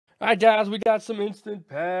All right, guys, we got some instant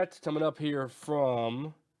packs coming up here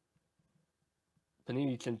from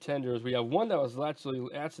Panini Contenders. We have one that was actually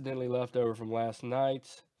accidentally left over from last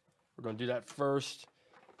night. We're going to do that first.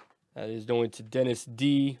 That is going to Dennis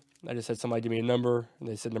D. I just had somebody give me a number, and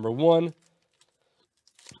they said number 1.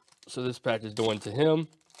 So this pack is going to him.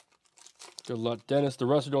 Good luck, Dennis. The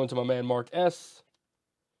rest are going to my man, Mark S.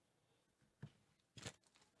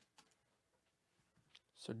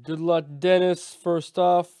 So good luck, Dennis, first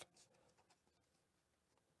off.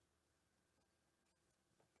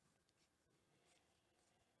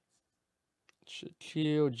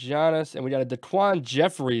 Shaquille Giannis. And we got a Daquan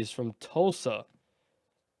Jeffries from Tulsa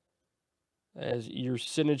as your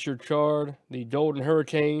signature card. The Golden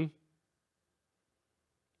Hurricane.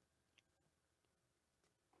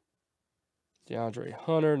 DeAndre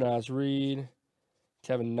Hunter, Nas Reed,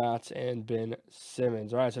 Kevin Knotts, and Ben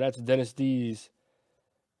Simmons. All right, so that's Dennis D's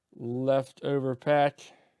leftover pack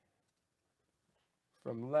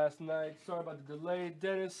from last night. Sorry about the delay,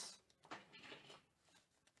 Dennis.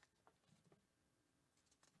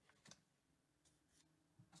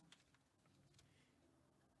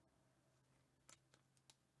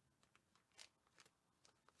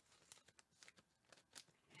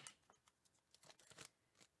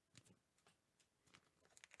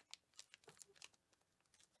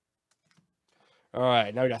 All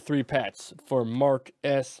right, now we got 3 packs for Mark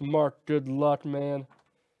S. Mark, good luck, man.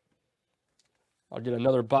 I'll get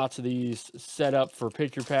another box of these set up for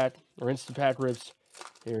picture pack or instant pack rips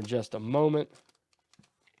here in just a moment.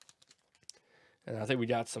 And I think we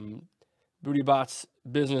got some booty bots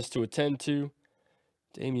business to attend to.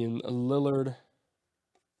 Damian Lillard,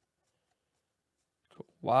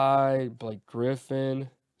 Kawhi, Blake Griffin,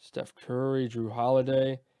 Steph Curry, Drew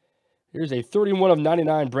Holiday. Here's a 31 of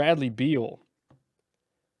 99 Bradley Beal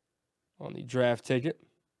on the draft ticket.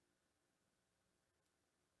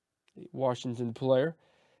 The Washington player.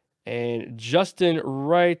 And Justin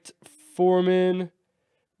Wright Foreman,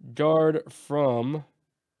 guard from...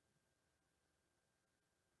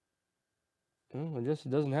 Oh, I guess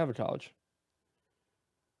it doesn't have a college.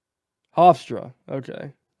 Hofstra.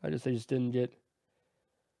 Okay. They just didn't get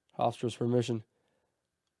Hofstra's permission.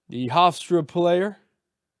 The Hofstra player,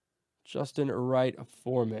 Justin Wright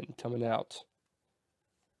Foreman, coming out.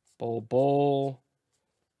 Bol,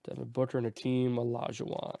 Devin Booker, and Hakeem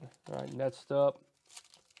Olajuwon. All right, next up.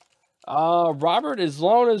 Robert, as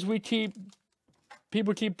long as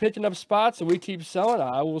people keep picking up spots and we keep selling,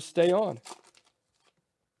 I will stay on.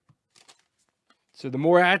 So the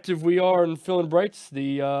more active we are in filling breaks,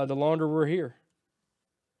 the longer we're here.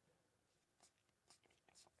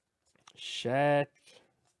 Shaq,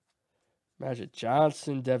 Magic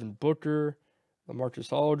Johnson, Devin Booker,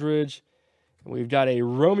 LaMarcus Aldridge. And we've got a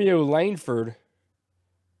Romeo Langford,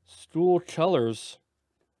 school colors.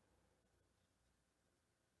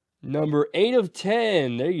 Number 8 of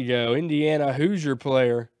 10. There you go. Indiana Hoosier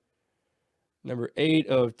player. Number 8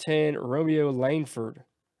 of 10, Romeo Langford.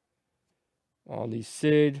 On the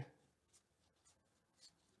Sid,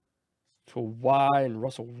 Kawhi, and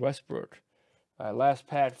Russell Westbrook. All right, last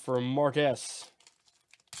pack for Mark S.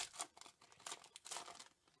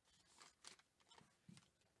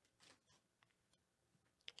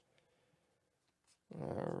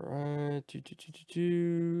 All right.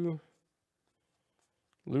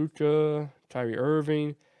 Luka, Kyrie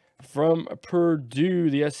Irving. From Purdue,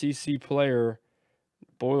 the SEC player,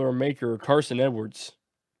 Boilermaker, Carson Edwards.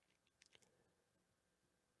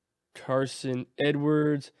 Carson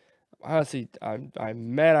Edwards. Honestly,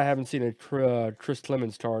 I'm mad I haven't seen a Chris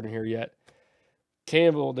Clemens card in here yet.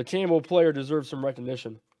 The Campbell player deserves some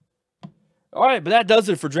recognition. All right, but that does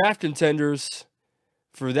it for Draft Contenders.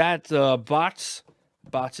 For that box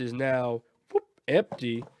is now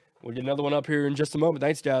empty. We'll get another one up here in just a moment.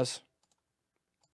 Thanks, guys.